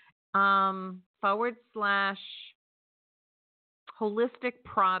 /holistic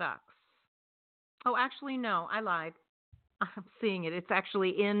products. Oh, actually, no, I lied. I'm seeing it. It's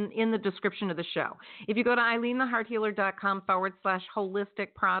actually in the description of the show. If you go to IleneTheHeartHealer.com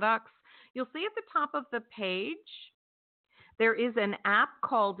 /holistic products, you'll see at the top of the page, there is an app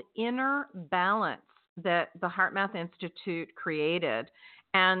called Inner Balance that the HeartMath Institute created.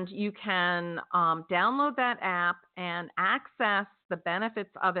 And you can download that app and access the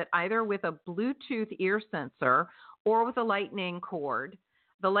benefits of it either with a Bluetooth ear sensor or with a lightning cord.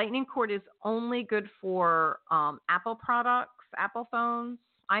 The lightning cord is only good for Apple products, Apple phones,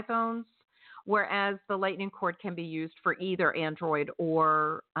 iPhones, whereas the lightning cord can be used for either Android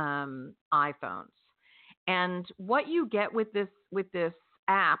or iPhones. And what you get with this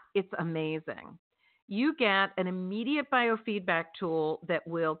app, it's amazing. You get an immediate biofeedback tool that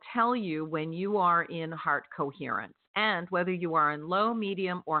will tell you when you are in heart coherence and whether you are in low,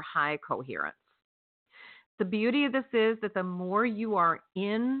 medium, or high coherence. The beauty of this is that the more you are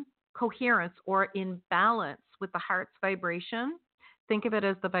in coherence or in balance with the heart's vibration, think of it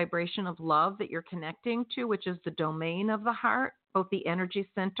as the vibration of love that you're connecting to, which is the domain of the heart, both the energy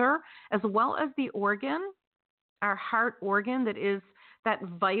center as well as the organ, our heart organ that is that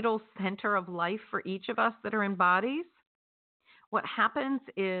vital center of life for each of us that are in bodies. What happens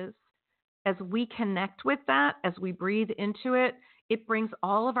is as we connect with that, as we breathe into it, it brings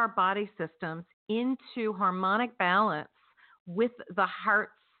all of our body systems into harmonic balance with the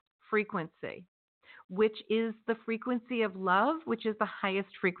heart's frequency, which is the frequency of love, which is the highest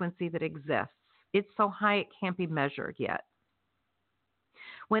frequency that exists. It's so high it can't be measured yet.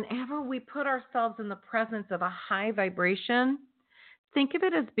 Whenever we put ourselves in the presence of a high vibration, think of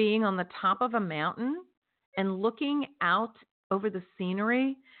it as being on the top of a mountain and looking out over the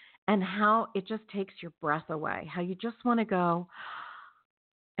scenery and how it just takes your breath away, how you just want to go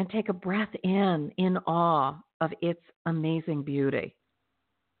and take a breath in awe of its amazing beauty.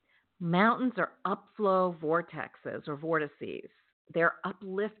 Mountains are upflow vortexes or vortices. They're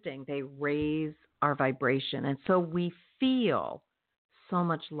uplifting. They raise our vibration. And so we feel so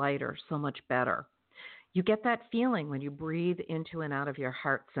much lighter, so much better. You get that feeling when you breathe into and out of your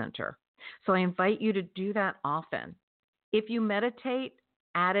heart center. So I invite you to do that often. If you meditate,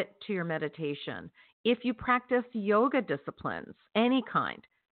 add it to your meditation. If you practice yoga disciplines, any kind,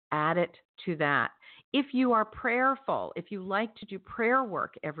 add it to that. If you are prayerful, if you like to do prayer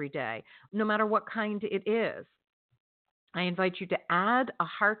work every day, no matter what kind it is, I invite you to add a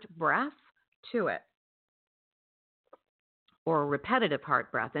heart breath to it, or a repetitive heart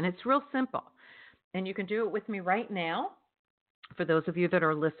breath. And it's real simple. And you can do it with me right now. For those of you that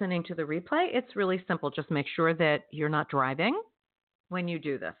are listening to the replay, it's really simple. Just make sure that you're not driving when you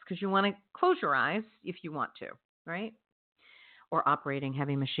do this, because you want to close your eyes if you want to, right? Or operating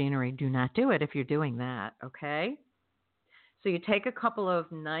heavy machinery. Do not do it if you're doing that, okay? So you take a couple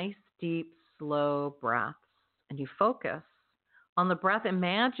of nice, deep, slow breaths, and you focus on the breath,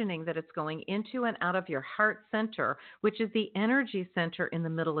 imagining that it's going into and out of your heart center, which is the energy center in the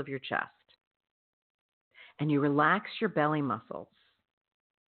middle of your chest. And you relax your belly muscles.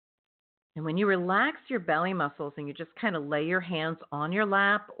 And when you relax your belly muscles and you just kind of lay your hands on your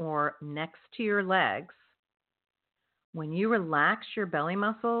lap or next to your legs, when you relax your belly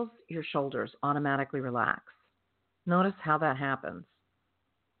muscles, your shoulders automatically relax. Notice how that happens.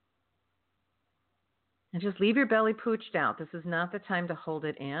 And just leave your belly pooched out. This is not the time to hold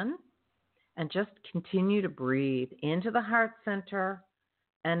it in. And just continue to breathe into the heart center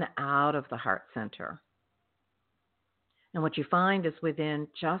and out of the heart center. And what you find is within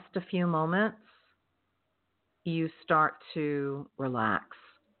just a few moments, you start to relax.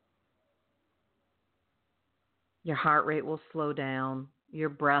 Your heart rate will slow down. Your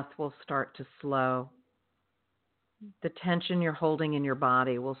breath will start to slow. The tension you're holding in your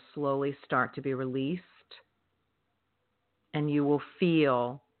body will slowly start to be released. And you will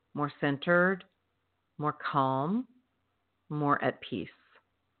feel more centered, more calm, more at peace.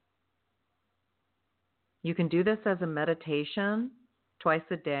 You can do this as a meditation twice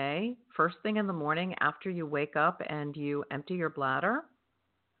a day, first thing in the morning after you wake up and you empty your bladder.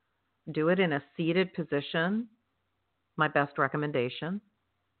 Do it in a seated position, my best recommendation.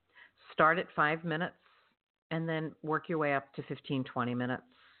 Start at 5 minutes and then work your way up to 15, 20 minutes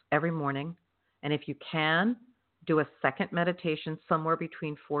every morning. And if you can, do a second meditation somewhere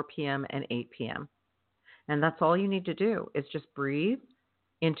between 4 p.m. and 8 p.m. And that's all you need to do is just breathe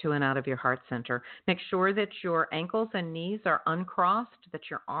into and out of your heart center. Make sure that your ankles and knees are uncrossed, that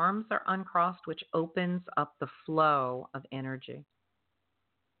your arms are uncrossed, which opens up the flow of energy.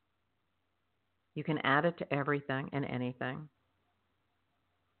 You can add it to everything and anything.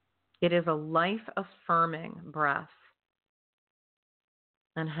 It is a life-affirming breath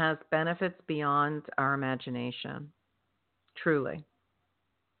and has benefits beyond our imagination, truly.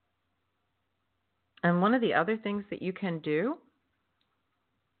 And one of the other things that you can do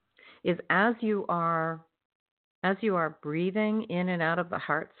is as you are breathing in and out of the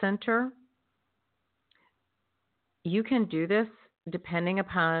heart center, you can do this depending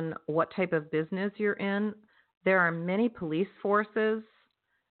upon what type of business you're in. There are many police forces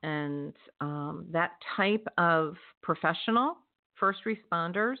and that type of professional, first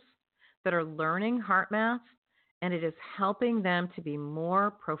responders, that are learning heart math, and it is helping them to be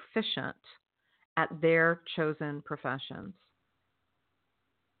more proficient at their chosen professions.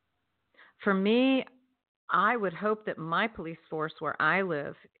 For me, I would hope that my police force where I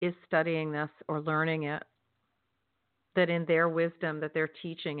live is studying this or learning it, that in their wisdom that they're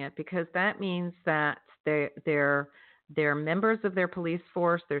teaching it, because that means that they're members of their police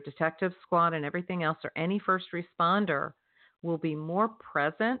force, their detective squad and everything else, or any first responder will be more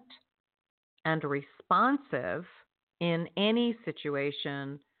present and responsive in any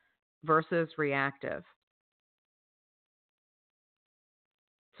situation versus reactive.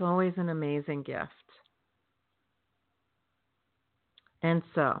 It's always an amazing gift. And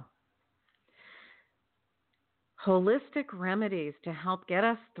so, holistic remedies to help get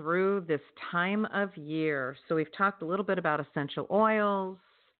us through this time of year. So we've talked a little bit about essential oils,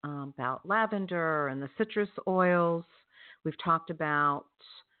 about lavender and the citrus oils. We've talked about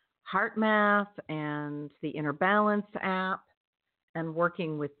heart math and the Inner Balance app and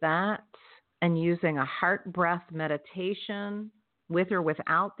working with that and using a heart breath meditation with or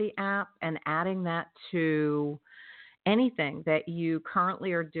without the app and adding that to anything that you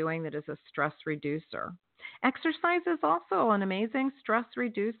currently are doing that is a stress reducer. Exercise is also an amazing stress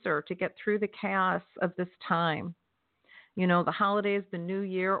reducer to get through the chaos of this time. You know, the holidays, the new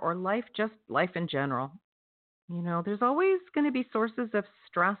year, or life, just life in general. You know, there's always going to be sources of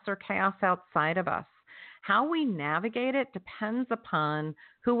stress or chaos outside of us. How we navigate it depends upon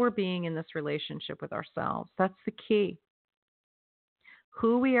who we're being in this relationship with ourselves. That's the key.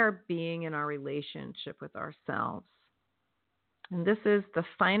 Who we are being in our relationship with ourselves. And this is the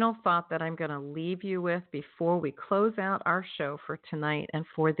final thought that I'm going to leave you with before we close out our show for tonight and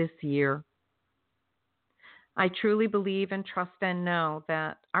for this year. I truly believe and trust and know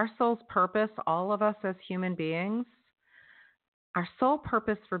that our soul's purpose, all of us as human beings, our sole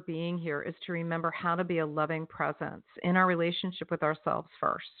purpose for being here is to remember how to be a loving presence in our relationship with ourselves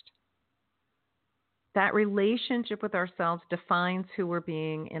first. That relationship with ourselves defines who we're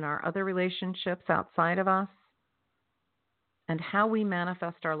being in our other relationships outside of us and how we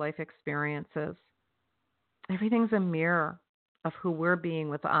manifest our life experiences. Everything's a mirror of who we're being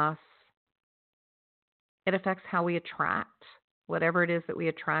with us. It affects how we attract whatever it is that we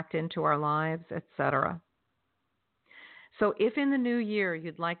attract into our lives, etc. So if in the new year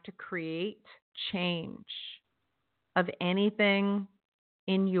you'd like to create change of anything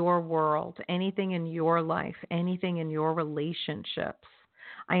in your world, anything in your life, anything in your relationships,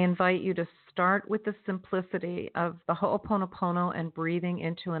 I invite you to start with the simplicity of the Ho'oponopono and breathing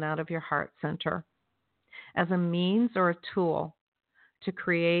into and out of your heart center as a means or a tool to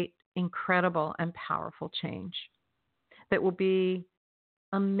create incredible and powerful change that will be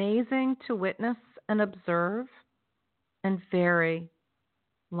amazing to witness and observe and very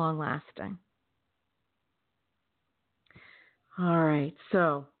long-lasting. All right,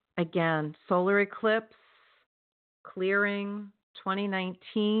 so again, solar eclipse, clearing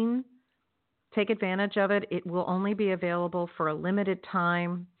 2019. Take advantage of it. It will only be available for a limited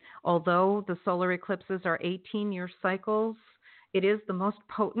time. Although the solar eclipses are 18-year cycles, it is the most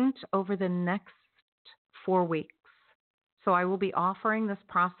potent over the next 4 weeks. So I will be offering this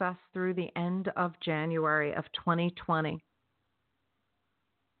process through the end of January of 2020.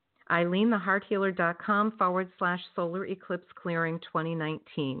 IleneTheHeartHealer.com/solar eclipse clearing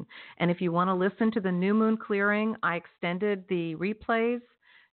 2019. And if you want to listen to the new moon clearing, I extended the replays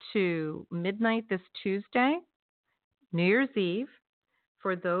to midnight this Tuesday, New Year's Eve.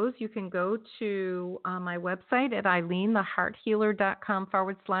 For those, you can go to my website at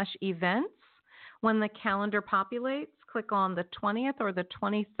IleneTheHeartHealer.com/events. When the calendar populates, click on the 20th or the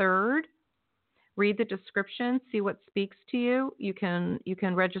 23rd. Read the description, see what speaks to you. You can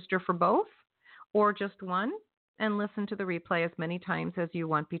register for both or just one and listen to the replay as many times as you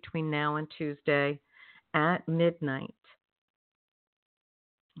want between now and Tuesday at midnight.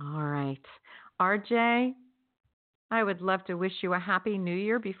 All right. RJ, I would love to wish you a happy new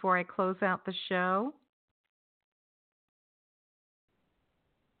year before I close out the show.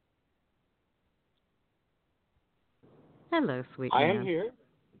 Hello, sweet man. I am here.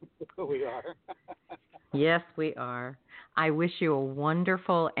 We are. Yes, we are. I wish you a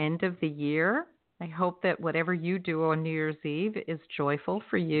wonderful end of the year. I hope that whatever you do on New Year's Eve is joyful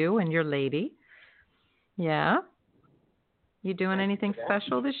for you and your lady. Yeah? You doing anything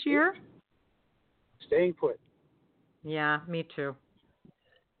special this year? Staying put. Yeah, me too.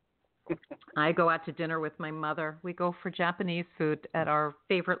 I go out to dinner with my mother. We go for Japanese food at our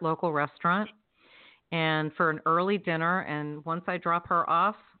favorite local restaurant and for an early dinner. And once I drop her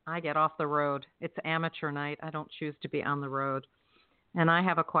off, I get off the road. It's amateur night. I don't choose to be on the road. And I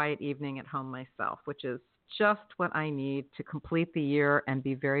have a quiet evening at home myself, which is just what I need to complete the year and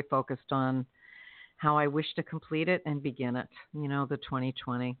be very focused on how I wish to complete it and begin it, the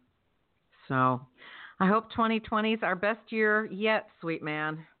 2020. So I hope 2020 is our best year yet, sweet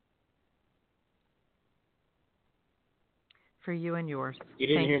man. For you and yours. You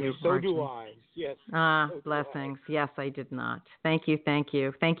didn't hear me. So do Archie. I. Yes. So blessings. Yes, I did not. Thank you. Thank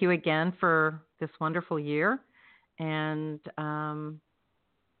you. Thank you again for this wonderful year, and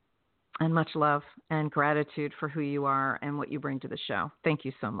much love and gratitude for who you are and what you bring to the show. Thank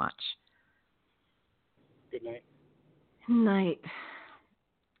you so much. Good night. Night.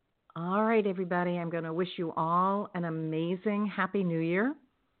 All right, everybody. I'm going to wish you all an amazing Happy New Year.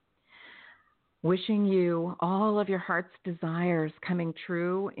 Wishing you all of your heart's desires coming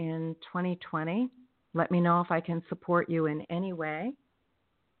true in 2020. Let me know if I can support you in any way.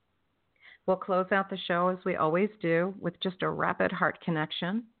 We'll close out the show as we always do with just a rapid heart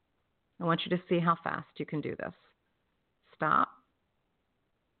connection. I want you to see how fast you can do this. Stop.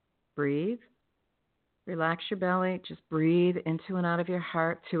 Breathe. Relax your belly. Just breathe into and out of your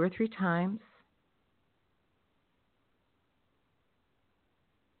heart 2 or 3 times.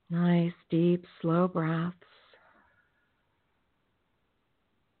 Nice, deep, slow breaths.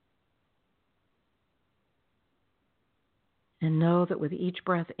 And know that with each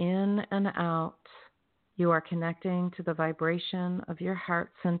breath in and out, you are connecting to the vibration of your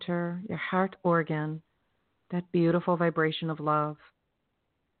heart center, your heart organ, that beautiful vibration of love,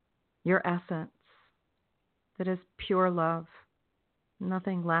 your essence that is pure love,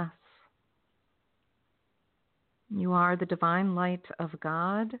 nothing less. You are the divine light of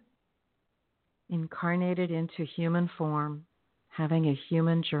God incarnated into human form, having a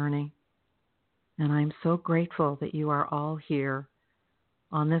human journey. And I'm so grateful that you are all here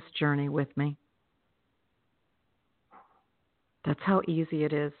on this journey with me. That's how easy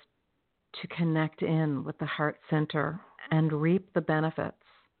it is to connect in with the heart center and reap the benefits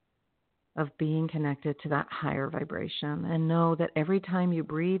of being connected to that higher vibration. And know that every time you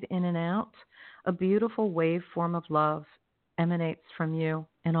breathe in and out, a beautiful waveform of love emanates from you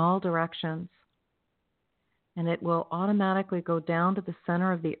in all directions. And it will automatically go down to the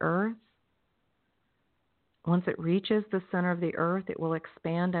center of the earth. Once it reaches the center of the earth, it will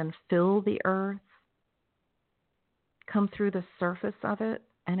expand and fill the earth, come through the surface of it,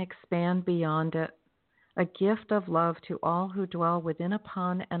 and expand beyond it. A gift of love to all who dwell within,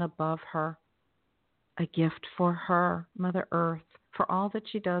 upon, and above her. A gift for her, Mother Earth, for all that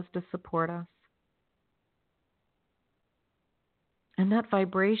she does to support us. And that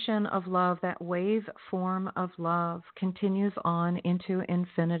vibration of love, that wave form of love, continues on into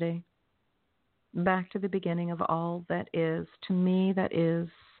infinity. Back to the beginning of all that is. To me, that is,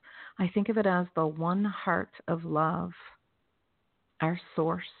 I think of it as the one heart of love, our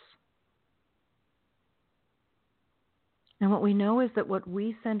source. And what we know is that what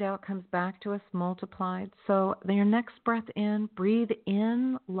we send out comes back to us multiplied. So your next breath in, breathe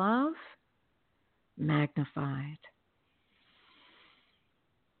in love, magnified.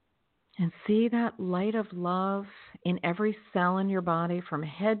 And see that light of love in every cell in your body, from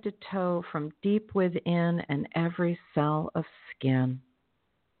head to toe, from deep within, and every cell of skin.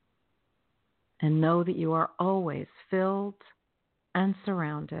 And know that you are always filled and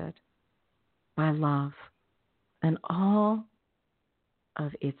surrounded by love and all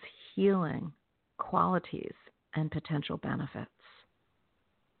of its healing qualities and potential benefits.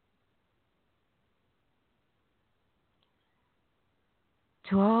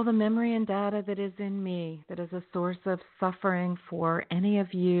 To all the memory and data that is in me, that is a source of suffering for any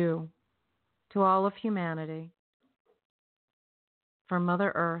of you, to all of humanity, for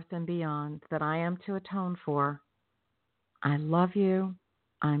Mother Earth and beyond, that I am to atone for, I love you,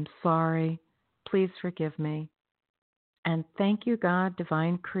 I'm sorry, please forgive me, and thank you, God,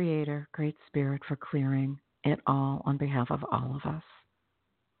 Divine Creator, Great Spirit, for clearing it all on behalf of all of us.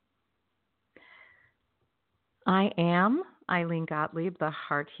 I am Ilene Gottlieb, the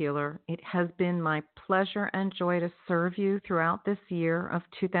Heart Healer. It has been my pleasure and joy to serve you throughout this year of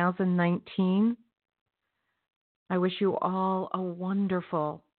 2019. I wish you all a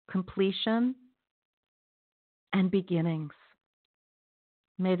wonderful completion and beginnings.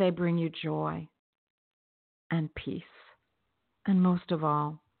 May they bring you joy and peace. And most of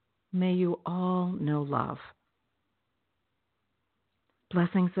all, may you all know love.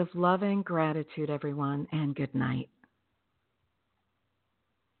 Blessings of love and gratitude, everyone, and good night.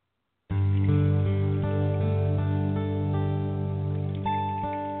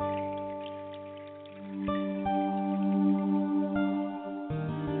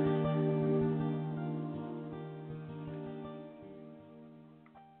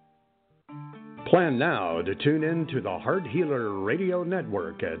 Plan now to tune in to the Heart Healer Radio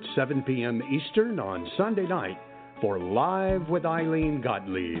Network at 7 p.m. Eastern on Sunday night for Live with Ilene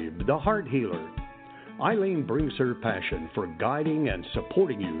Gottlieb, the Heart Healer. Ilene brings her passion for guiding and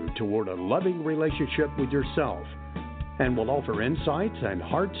supporting you toward a loving relationship with yourself, and will offer insights and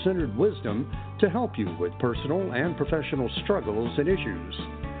heart-centered wisdom to help you with personal and professional struggles and issues.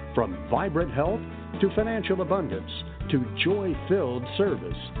 From vibrant health to financial abundance to joy-filled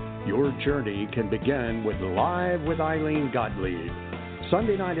service, your journey can begin with Live with Ilene Gottlieb,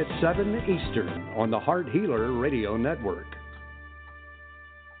 Sunday night at 7 Eastern on the Heart Healer Radio Network.